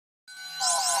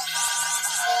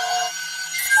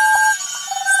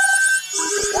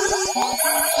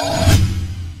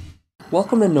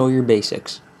Welcome to Know Your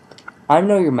Basics. I'm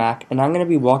KnowYourMac, and I'm going to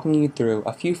be walking you through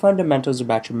a few fundamentals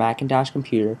about your Macintosh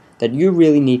computer that you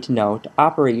really need to know to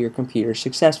operate your computer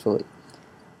successfully.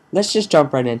 Let's just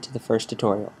jump right into the first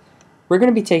tutorial. We're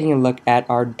going to be taking a look at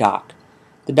our dock.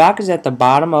 The dock is at the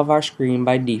bottom of our screen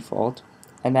by default,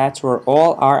 and that's where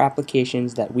all our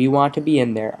applications that we want to be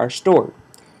in there are stored.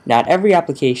 Not every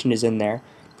application is in there,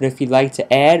 but if you'd like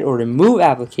to add or remove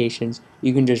applications,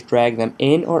 you can just drag them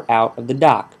in or out of the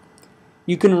dock.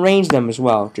 You can arrange them as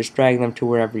well, just drag them to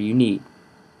wherever you need.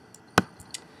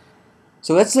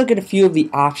 So let's look at a few of the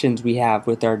options we have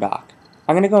with our dock.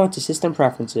 I'm going to go into System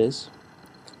Preferences,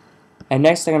 and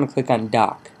next I'm going to click on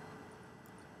Dock.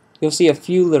 You'll see a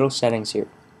few little settings here.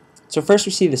 So first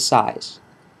we see the size.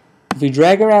 If we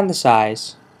drag around the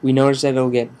size, we notice that it'll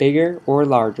get bigger or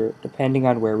larger depending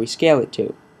on where we scale it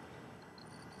to.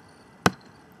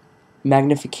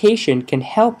 Magnification can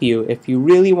help you if you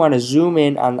really want to zoom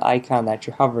in on the icon that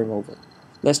you're hovering over.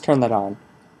 Let's turn that on.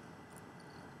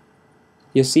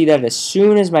 You'll see that as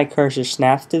soon as my cursor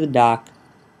snaps to the dock,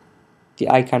 the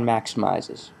icon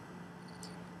maximizes.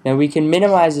 Now we can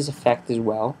minimize this effect as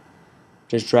well.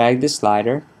 Just drag the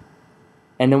slider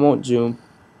and it won't zoom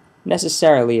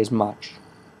necessarily as much.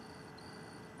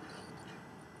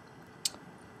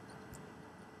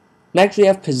 Next we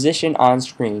have position on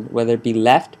screen, whether it be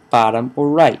left, bottom, or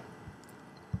right.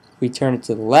 If we turn it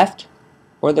to the left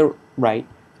or the right,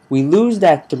 we lose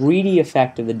that 3D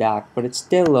effect of the dock, but it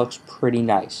still looks pretty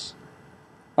nice.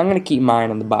 I'm going to keep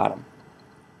mine on the bottom.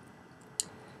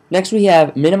 Next we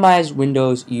have minimize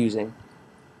windows using.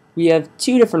 We have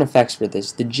two different effects for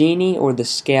this, the genie or the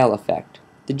scale effect.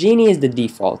 The genie is the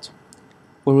default.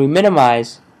 When we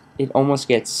minimize, it almost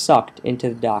gets sucked into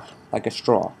the dock like a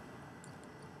straw.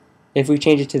 If we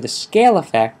change it to the scale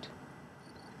effect,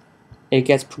 it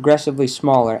gets progressively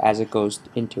smaller as it goes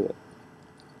into it.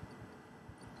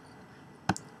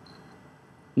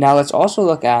 Now let's also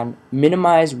look at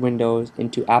minimize windows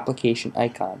into application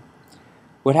icon.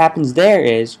 What happens there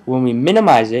is when we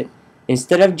minimize it,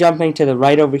 instead of jumping to the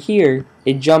right over here,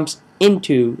 it jumps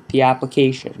into the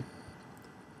application.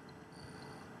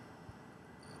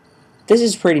 This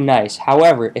is pretty nice.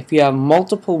 However, if you have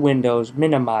multiple windows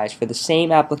minimized for the same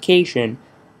application,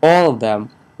 all of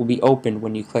them will be opened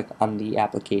when you click on the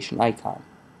application icon.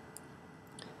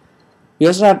 We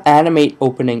also have animate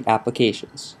opening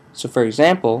applications. So for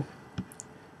example,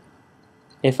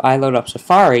 if I load up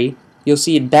Safari, you'll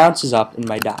see it bounces up in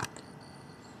my dock.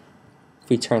 If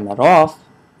we turn that off,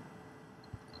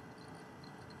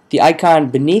 the icon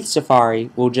beneath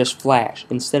Safari will just flash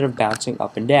instead of bouncing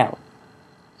up and down.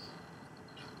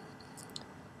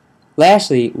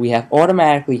 Lastly, we have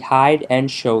automatically hide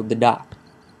and show the dock.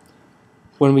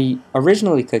 When we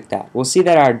originally click that, we'll see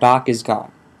that our dock is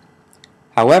gone.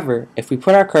 However, if we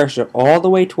put our cursor all the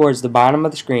way towards the bottom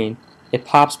of the screen, it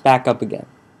pops back up again.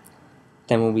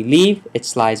 Then when we leave, it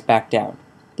slides back down.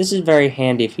 This is very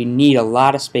handy if you need a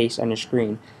lot of space on your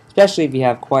screen, especially if you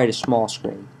have quite a small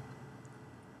screen.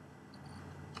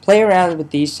 Play around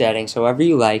with these settings however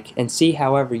you like and see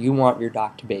however you want your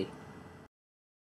dock to be.